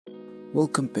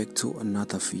Welcome back to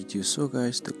another video. So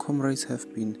guys, the comrades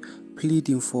have been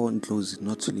pleading for Ndlozi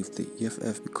not to leave the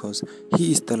EFF because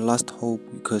he is the last hope,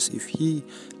 because if he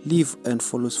leave and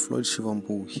follows Floyd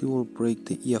Shivambu, he will break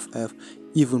the EFF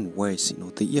even worse.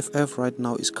 The EFF right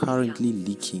now is currently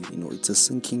leaking. It's a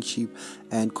sinking ship,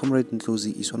 and Comrade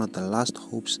Ndlozi is one of the last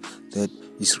hopes that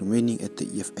is remaining at the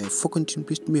EFF. For continuing,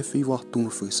 please do me a favor, don't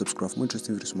forget to subscribe for more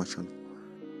interesting videos on my channel.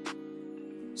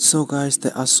 So guys,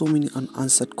 there are so many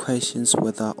unanswered questions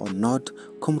whether or not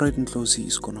Comrade Ndlozi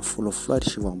is gonna follow Floyd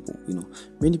Shivambu.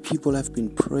 Many people have been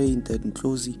praying that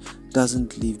Ndlozi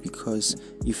doesn't leave, because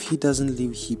if he doesn't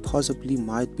leave, he possibly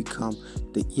might become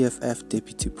the EFF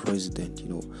deputy president.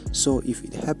 So if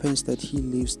it happens that he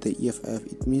leaves the EFF,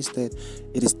 it means that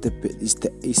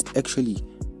it's actually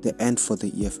the end for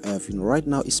the EFF. Right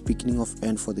now it's beginning of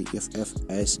end for the EFF,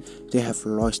 as they have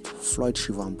lost Floyd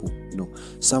Shivambu,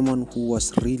 someone who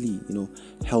was really,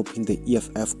 helping the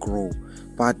EFF grow.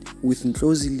 But with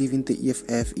Ndlozi leaving the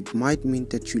EFF, it might mean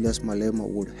that Julius Malema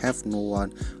would have no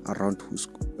one around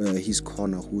his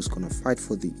corner who's gonna fight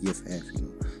for the EFF.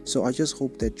 So I just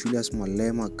hope that Julius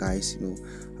Malema, guys,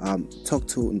 talk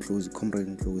to Ndlozi, Comrade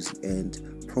Ndlozi,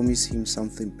 and promise him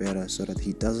something better so that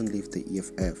he doesn't leave the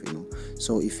EFF.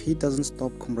 So if he doesn't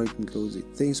stop Comrade Ndlozi,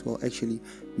 things will actually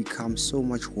become so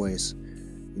much worse.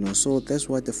 So that's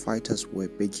why the fighters were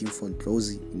begging for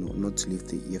Ndlozi, not to leave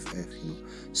the EFF.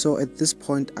 So at this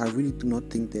point, I really do not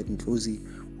think that Ndlozi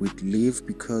would leave,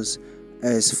 because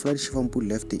as Floyd Shivambu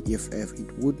left the EFF,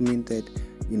 it would mean that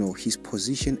his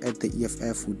position at the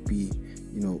EFF would be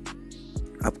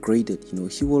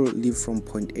upgraded. He will leave from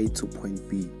point A to point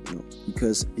B,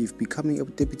 because if becoming a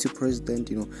deputy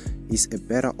president is a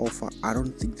better offer, I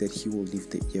don't think that he will leave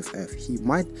the EFF. He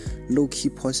might low-key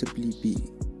possibly be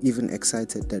even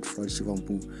excited that Floyd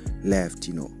Shivambu left,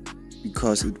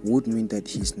 because it would mean that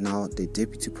he's now the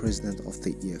deputy president of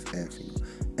the EFF.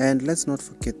 And let's not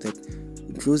forget that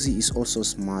Ndlozi is also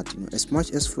smart. As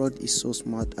much as Floyd is so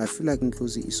smart, I feel like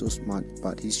Ndlozi is so smart,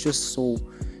 but he's just so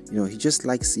he just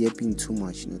likes yapping too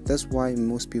much. That's why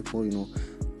most people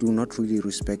do not really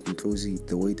respect Ndlozi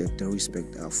the way that they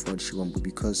respect Floyd Shivambu,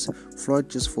 because Floyd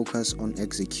just focus on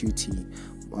executing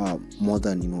more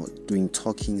than doing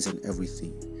talkings and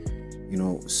everything.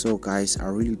 So guys, I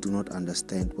really do not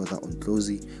understand whether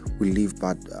Ndlozi will leave,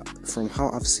 but from how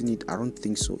I've seen it, I don't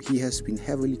think so. He has been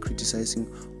heavily criticizing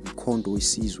Mkondo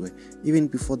Sizwe. Even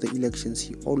before the elections,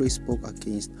 he always spoke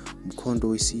against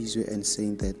Mkondo Sizwe and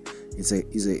saying that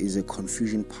it's a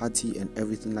confusion party and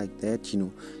everything like that.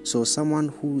 So someone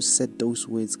who said those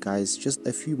words, guys, just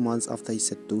a few months after he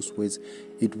said those words,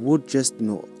 it would just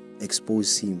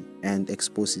expose him and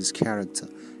expose his character,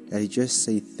 that he just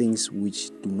say things which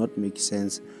do not make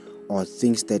sense, or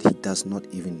things that he does not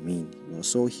even mean.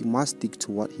 So he must stick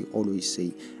to what he always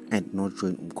say and not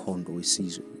join Mkondo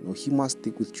Sizwe. He must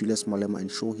stick with Julius Malema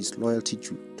and show his loyalty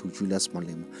to Julius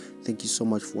Malema. Thank you so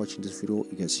much for watching this video.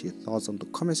 You can share your thoughts on the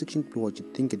comment section below what you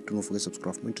think, and do not forget to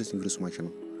subscribe for more interesting videos on my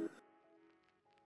channel.